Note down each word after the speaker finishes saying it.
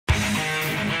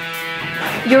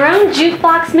your own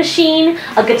jukebox machine,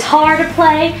 a guitar to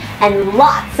play, and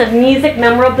lots of music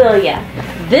memorabilia.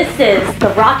 This is the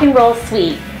Rock and Roll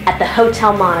Suite at the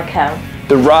Hotel Monaco.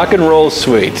 The Rock and Roll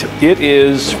Suite, it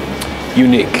is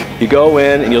unique. You go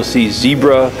in and you'll see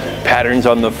zebra patterns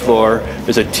on the floor.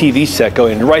 There's a TV set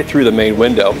going right through the main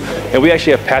window. And we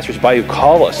actually have passersby who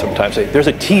call us sometimes, say, there's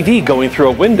a TV going through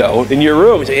a window in your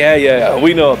room. We say, yeah,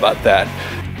 we know about that.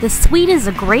 The suite is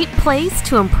a great place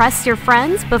to impress your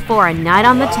friends before a night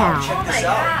on the town. Check this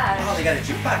out. Oh, they got a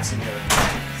jukebox in here.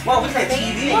 Wow, look at that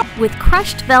TV. With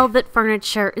crushed velvet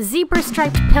furniture,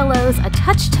 zebra-striped pillows, a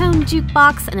touch-tone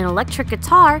jukebox, and an electric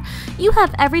guitar, you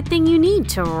have everything you need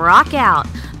to rock out.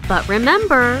 But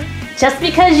remember, just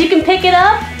because you can pick it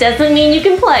up doesn't mean you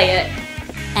can play it.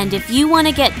 And if you want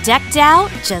to get decked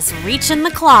out, just reach in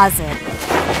the closet.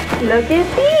 Look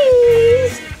at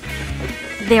these!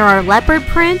 There are leopard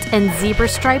print and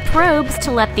zebra-striped robes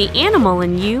to let the animal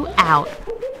in you out.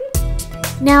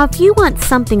 Now, if you want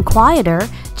something quieter,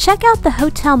 check out the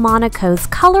Hotel Monaco's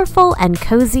colorful and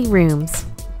cozy rooms.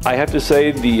 I have to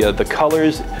say the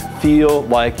colors feel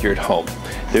like you're at home.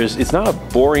 It's not a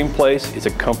boring place, it's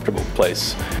a comfortable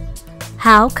place.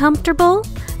 How comfortable?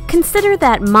 Consider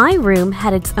that my room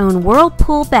had its own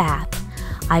whirlpool bath.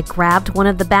 I grabbed one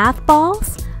of the bath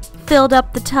balls, filled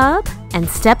up the tub, and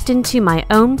stepped into my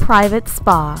own private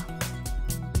spa.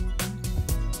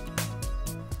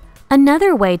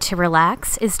 Another way to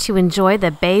relax is to enjoy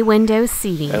the bay window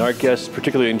seating. And our guests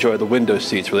particularly enjoy the window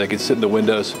seats where they can sit in the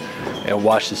windows and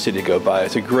watch the city go by.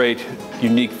 It's a great,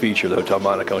 unique feature of the Hotel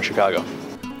Monaco in Chicago.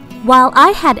 While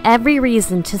I had every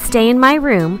reason to stay in my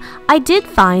room, I did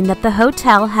find that the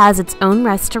hotel has its own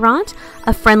restaurant,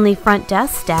 a friendly front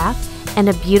desk staff, and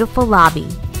a beautiful lobby.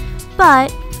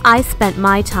 But I spent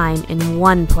my time in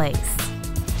one place.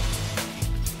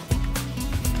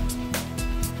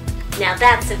 Now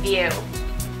that's a view.